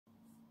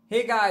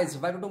Hey guys,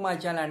 welcome to my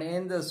channel, and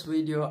in this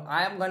video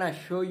I am gonna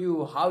show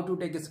you how to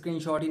take a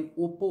screenshot in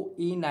OPPO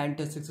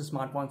A96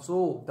 smartphone.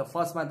 So the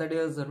first method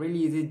is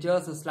really easy.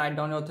 Just slide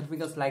down your three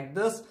fingers like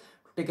this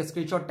to take a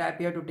screenshot. Tap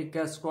here to take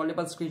a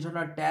scrollable screenshot,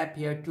 and tap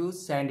here to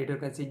send it. You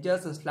can see,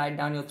 just slide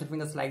down your three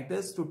fingers like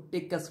this to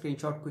take a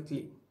screenshot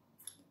quickly.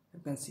 You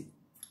can see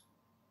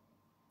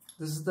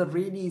this is the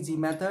really easy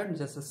method.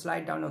 Just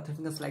slide down your three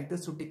fingers like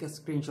this to take a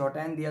screenshot.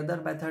 And the other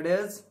method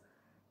is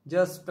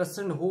just press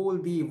and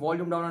hold the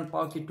volume down and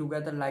power key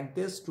together like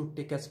this to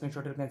take a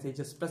screenshot. You can see,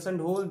 just press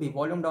and hold the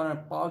volume down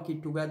and power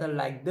key together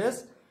like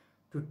this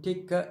to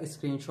take a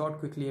screenshot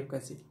quickly. You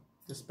can see,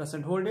 just press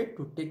and hold it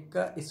to take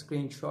a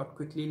screenshot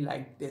quickly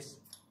like this.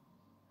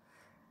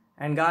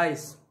 And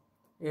guys,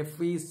 if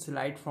we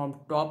slide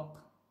from top,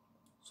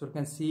 so you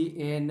can see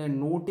in the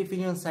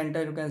notification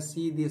center, you can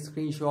see the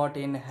screenshot.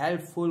 In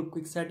helpful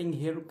quick setting,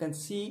 here you can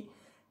see,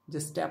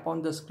 just tap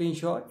on the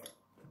screenshot,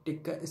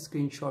 take a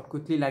screenshot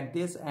quickly like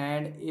this.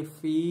 And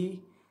if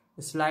we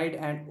slide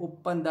and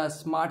open the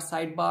smart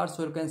sidebar,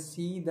 so you can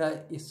see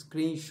the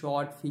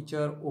screenshot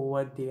feature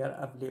over there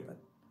available.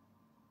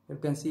 You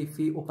can see, if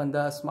we open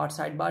the smart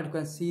sidebar, you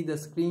can see the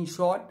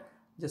screenshot.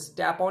 Just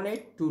tap on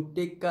it to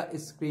take a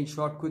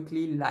screenshot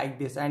quickly like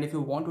this. And if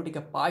you want to take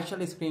a partial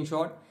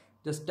screenshot,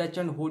 just touch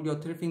and hold your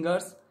three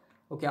fingers.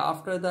 Okay,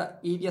 after the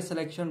area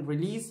selection,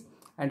 release,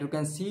 and you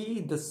can see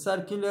the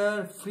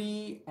circular,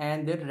 free,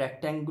 and the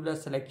rectangular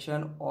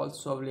selection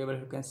also available.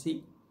 You can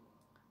see,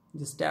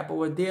 just tap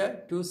over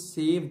there to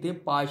save the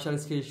partial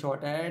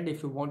screenshot. And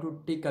if you want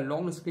to take a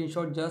long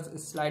screenshot, just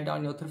slide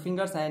down your three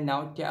fingers and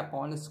now tap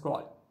on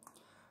scroll.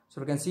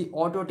 So you can see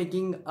auto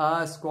taking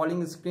a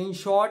scrolling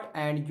screenshot,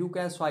 and you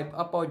can swipe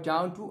up or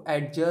down to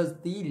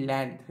adjust the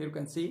length. You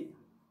can see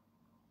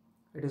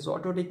it is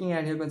auto taking,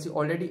 and you can see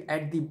already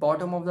at the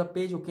bottom of the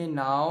page. Okay,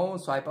 now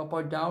swipe up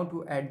or down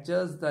to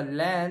adjust the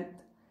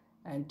length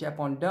and tap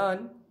on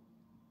done.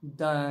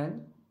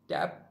 Then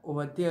tap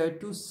over there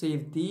to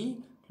save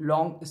the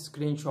long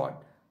screenshot.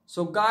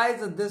 So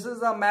guys, this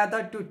is a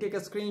method to take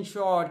a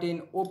screenshot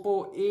in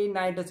OPPO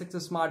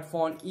A96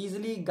 smartphone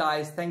easily.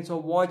 Guys, thanks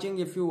for watching.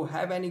 If you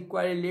have any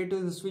query related to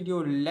this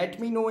video, let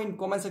me know in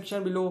comment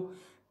section below.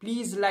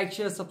 Please like,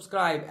 share,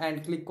 subscribe,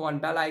 and click on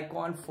bell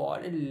icon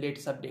for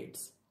latest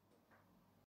updates.